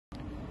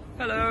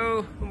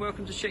Hello and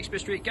welcome to Shakespeare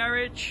Street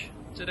Garage.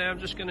 Today I'm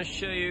just going to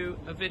show you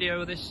a video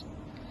of this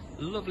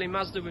lovely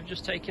Mazda we've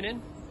just taken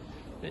in.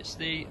 It's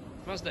the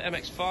Mazda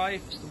MX-5,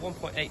 it's the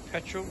 1.8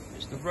 petrol,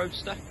 it's the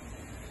Roadster,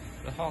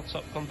 the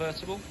hardtop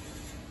convertible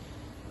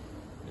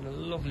in a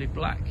lovely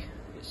black.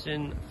 It's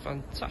in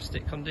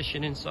fantastic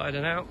condition inside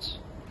and out.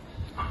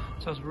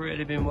 It has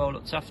really been well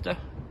looked after.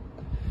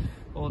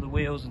 All the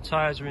wheels and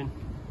tyres are in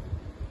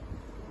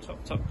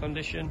top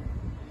condition.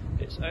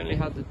 It's only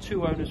had the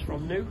 2 owners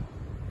from new.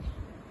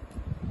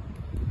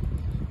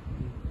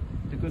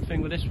 The good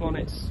thing with this one,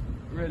 it's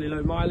really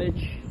low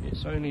mileage.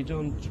 It's only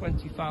done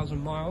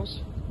 20,000 miles.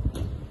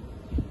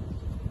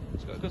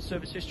 It's got a good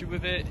service history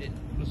with it. It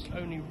was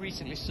only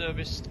recently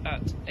serviced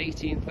at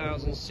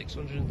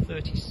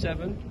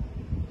 18,637.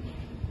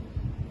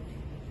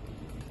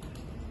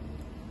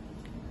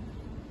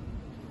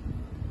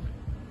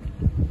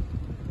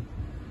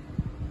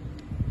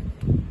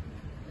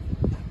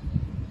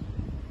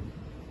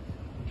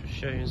 I'll just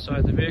show you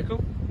inside the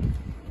vehicle.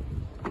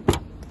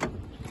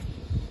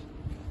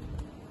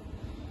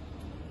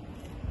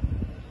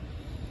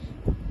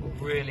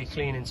 Really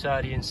clean and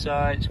tidy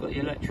inside. It's got the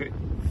electric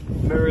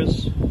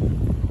mirrors.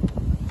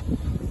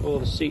 All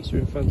the seats are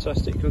in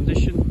fantastic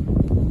condition.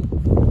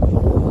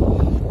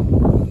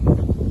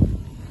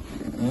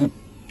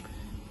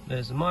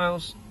 There's the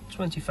miles,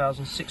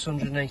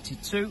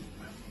 20,682.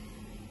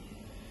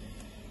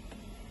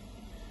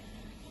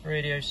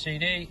 Radio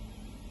CD.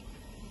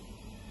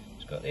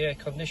 It's got the air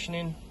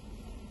conditioning,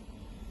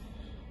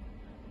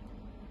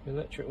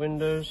 electric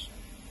windows,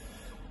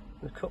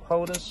 the cup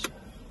holders.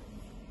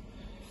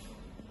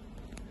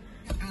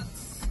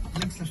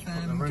 Put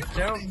the roof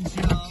down.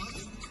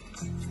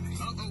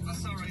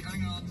 Sorry,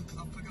 hang on.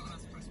 I forgot how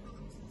to press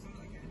buttons.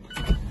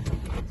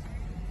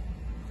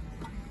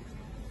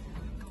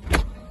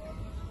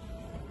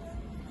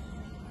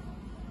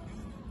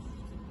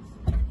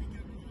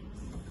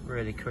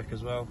 Really quick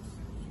as well.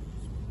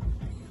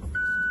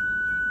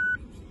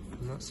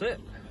 And that's it.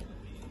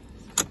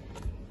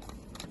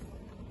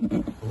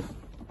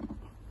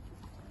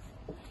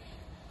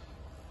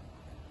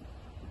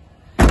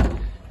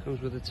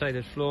 Comes with the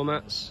tailored floor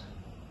mats.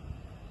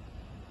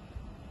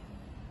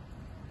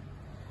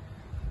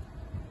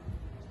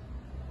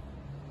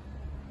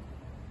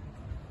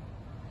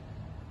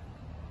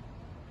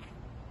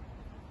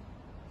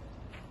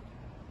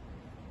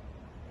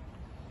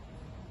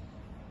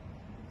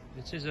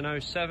 It is an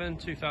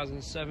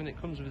 2007.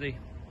 It comes with the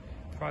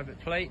private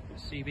plate,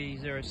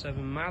 CB07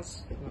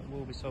 Maz. That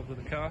will be sold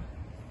with the car.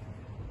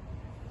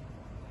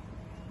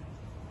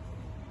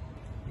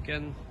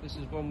 Again, this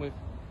is one we've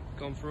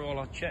gone through all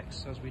our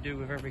checks, as we do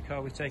with every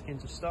car we take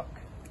into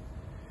stock.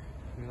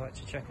 We like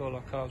to check all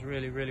our cars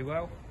really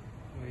well.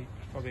 We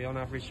probably on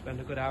average spend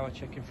a good hour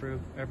checking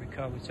through every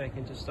car we take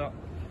into stock,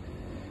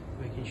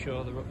 making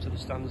sure they're up to the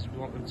standards we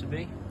want them to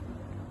be.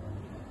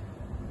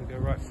 We go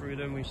right through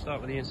them. We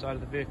start with the inside of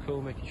the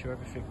vehicle, making sure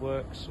everything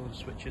works, all the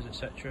switches,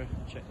 etc.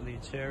 Check the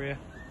interior.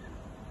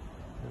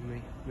 Then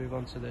we move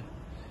on to the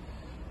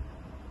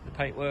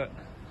paintwork,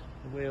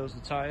 the wheels, the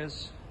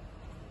tyres.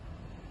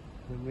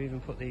 And we even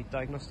put the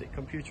diagnostic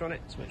computer on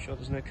it to make sure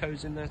there's no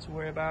codes in there to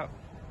worry about.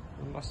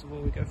 And last of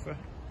all, we go for a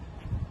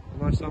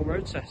nice long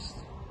road test.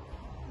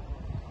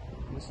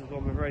 And this is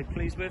one we're very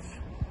pleased with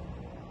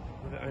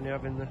it only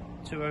having the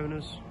 2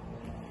 owners.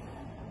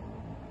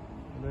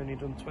 And only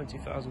done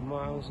 20,000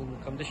 miles, and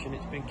the condition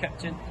it's been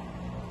kept in.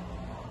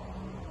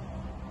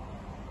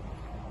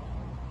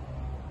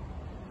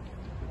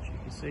 Which you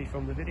can see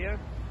from the video.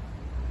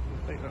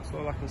 I think that's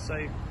all I can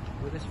say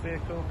with this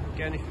vehicle.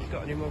 Again, if you've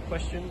got any more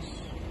questions,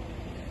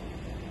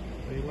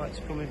 or you'd like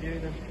to come and view,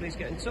 then please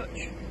get in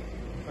touch.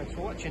 Thanks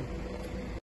for watching.